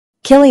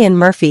Cillian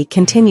Murphy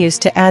continues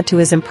to add to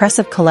his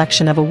impressive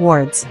collection of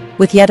awards,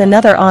 with yet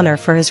another honor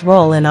for his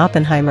role in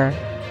Oppenheimer.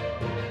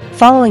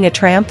 Following a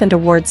triumphant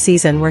award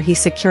season where he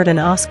secured an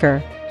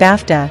Oscar,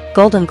 BAFTA,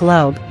 Golden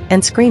Globe,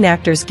 and Screen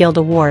Actors Guild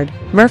Award,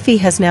 Murphy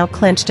has now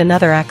clinched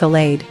another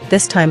accolade,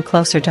 this time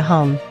closer to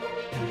home.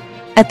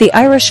 At the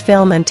Irish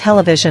Film and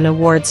Television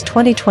Awards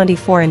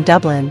 2024 in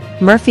Dublin,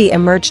 Murphy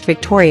emerged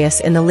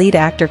victorious in the lead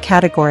actor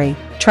category,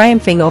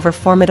 triumphing over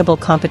formidable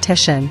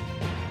competition.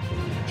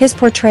 His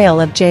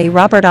portrayal of J.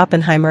 Robert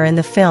Oppenheimer in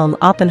the film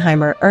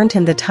Oppenheimer earned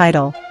him the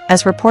title,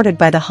 as reported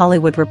by The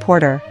Hollywood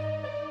Reporter.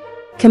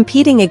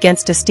 Competing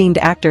against esteemed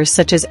actors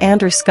such as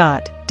Andrew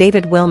Scott,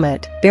 David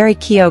Wilmot, Barry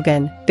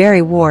Keoghan,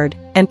 Barry Ward,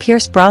 and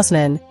Pierce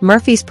Brosnan,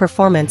 Murphy's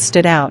performance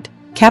stood out,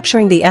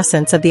 capturing the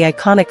essence of the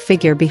iconic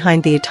figure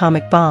behind the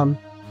atomic bomb.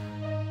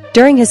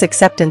 During his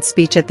acceptance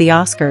speech at the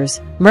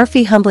Oscars,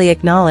 Murphy humbly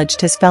acknowledged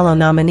his fellow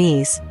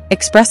nominees,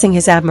 expressing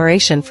his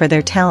admiration for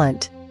their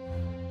talent.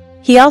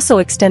 He also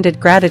extended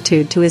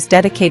gratitude to his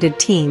dedicated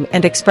team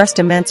and expressed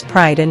immense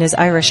pride in his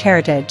Irish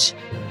heritage.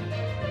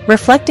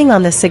 Reflecting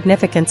on the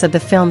significance of the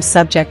film's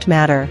subject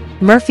matter,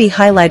 Murphy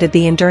highlighted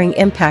the enduring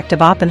impact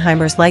of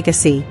Oppenheimer's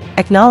legacy,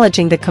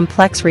 acknowledging the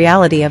complex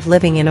reality of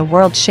living in a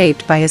world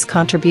shaped by his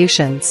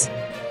contributions.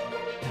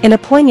 In a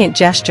poignant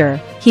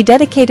gesture, he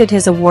dedicated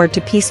his award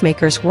to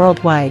Peacemakers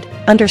worldwide,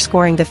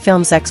 underscoring the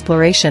film's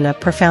exploration of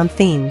profound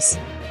themes.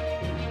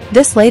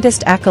 This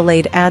latest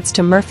accolade adds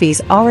to Murphy's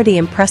already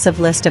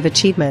impressive list of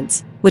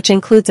achievements, which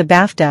includes a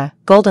BAFTA,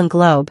 Golden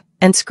Globe,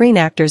 and Screen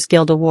Actors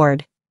Guild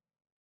Award.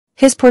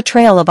 His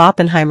portrayal of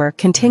Oppenheimer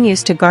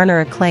continues to garner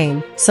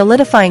acclaim,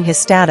 solidifying his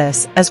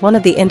status as one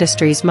of the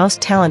industry's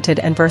most talented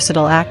and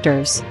versatile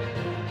actors.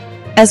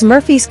 As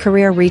Murphy's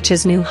career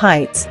reaches new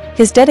heights,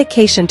 his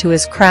dedication to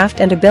his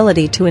craft and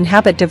ability to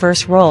inhabit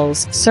diverse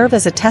roles serve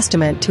as a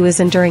testament to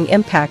his enduring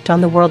impact on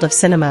the world of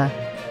cinema.